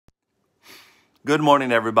Good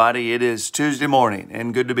morning, everybody. It is Tuesday morning,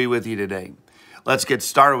 and good to be with you today. Let's get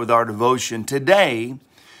started with our devotion. Today,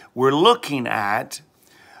 we're looking at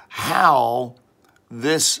how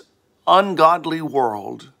this ungodly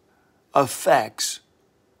world affects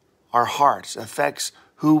our hearts, affects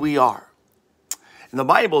who we are. And the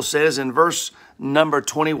Bible says in verse number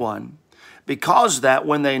 21, because that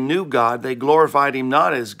when they knew God, they glorified him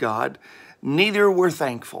not as God, neither were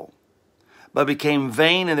thankful, but became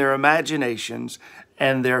vain in their imaginations,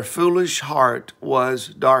 and their foolish heart was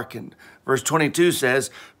darkened. Verse 22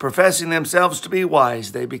 says, professing themselves to be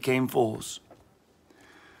wise, they became fools.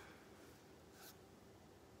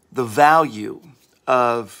 The value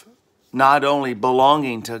of not only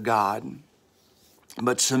belonging to God,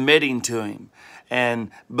 but submitting to him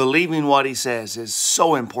and believing what he says is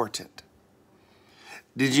so important.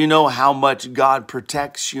 Did you know how much God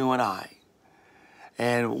protects you and I?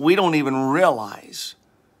 And we don't even realize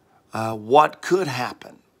what could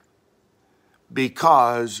happen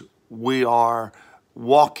because we are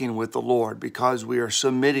walking with the Lord, because we are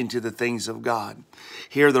submitting to the things of God.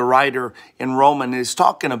 Here the writer in Romans is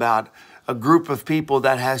talking about a group of people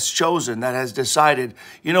that has chosen, that has decided,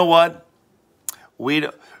 you know what?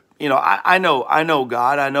 I know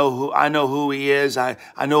God. I know who he is. I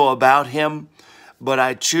know about him, but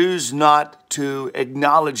I choose not to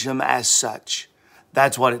acknowledge him as such.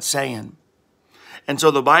 That's what it's saying. And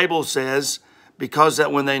so the Bible says, because that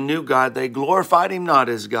when they knew God, they glorified him not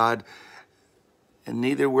as God, and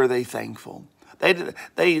neither were they thankful. They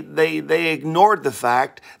ignored the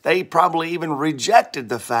fact. They probably even rejected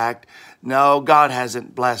the fact. No, God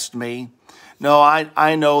hasn't blessed me. No,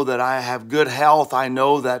 I know that I have good health. I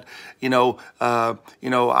know that, I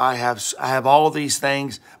have all these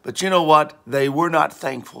things. But you know what? They were not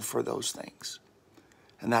thankful for those things.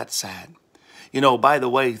 And that's sad. By the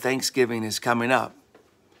way, Thanksgiving is coming up.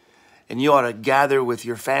 And you ought to gather with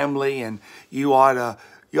your family, and you ought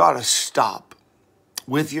to stop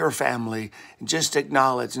with your family and just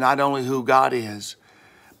acknowledge not only who God is,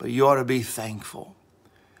 but you ought to be thankful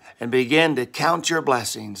and begin to count your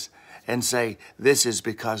blessings and say, this is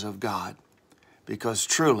because of God, because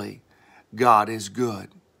truly God is good.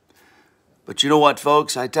 But you know what,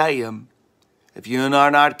 folks? I tell you, if you and I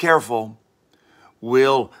are not careful, we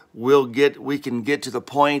can get to the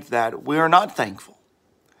point that we are not thankful.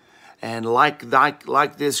 And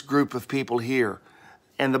like this group of people here,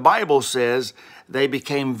 and the Bible says they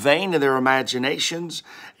became vain in their imaginations,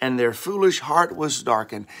 and their foolish heart was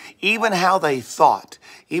darkened. Even how they thought,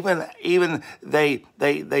 even they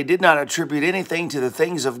did not attribute anything to the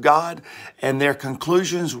things of God, and their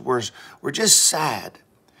conclusions were just sad,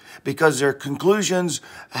 because their conclusions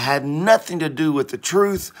had nothing to do with the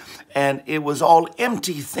truth, and it was all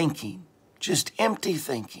empty thinking, just empty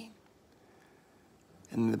thinking.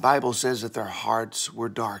 And the Bible says that their hearts were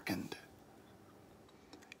darkened.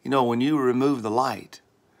 When you remove the light,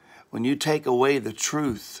 when you take away the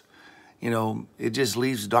truth, it just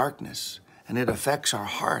leaves darkness, and it affects our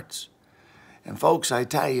hearts. And folks, I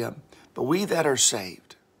tell you, but we that are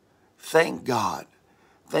saved, thank God.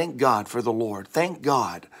 Thank God for the Lord. Thank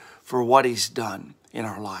God for what he's done in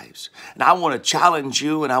our lives. And I want to challenge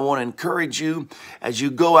you, and I want to encourage you as you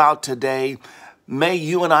go out today. May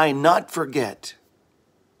you and I not forget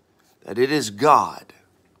that it is God.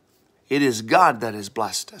 It is God that has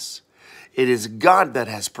blessed us. It is God that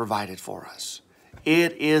has provided for us.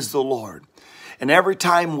 It is the Lord. And every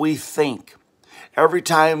time we think, every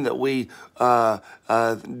time that we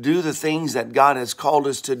do the things that God has called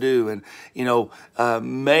us to do, and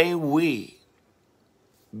may we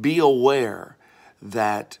be aware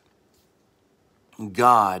that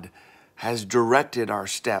God has directed our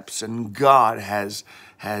steps, and God has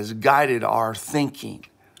guided our thinking.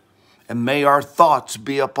 And may our thoughts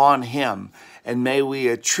be upon him, and may we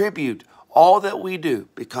attribute all that we do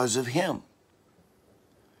because of him.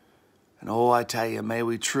 And I tell you, may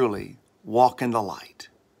we truly walk in the light,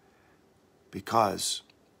 because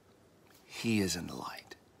he is in the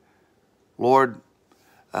light. Lord,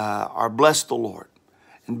 bless the Lord,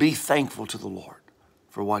 and be thankful to the Lord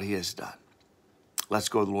for what he has done. Let's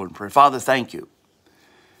go to the Lord in prayer. Father, thank you.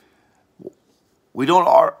 We don't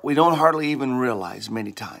hardly even realize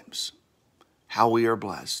many times how we are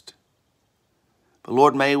blessed. But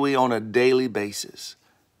Lord, may we on a daily basis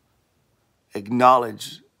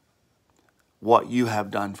acknowledge what you have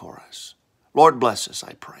done for us. Lord, bless us,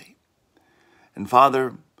 I pray. And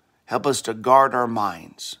Father, help us to guard our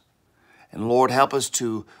minds. And Lord, help us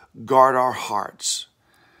to guard our hearts.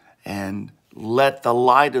 And let the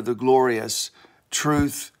light of the glorious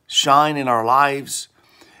truth shine in our lives.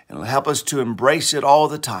 And help us to embrace it all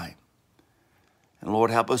the time. And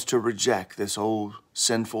Lord, help us to reject this old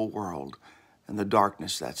sinful world and the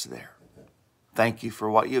darkness that's there. Thank you for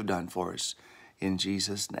what you've done for us. In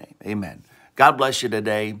Jesus' name, amen. God bless you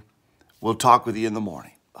today. We'll talk with you in the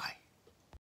morning.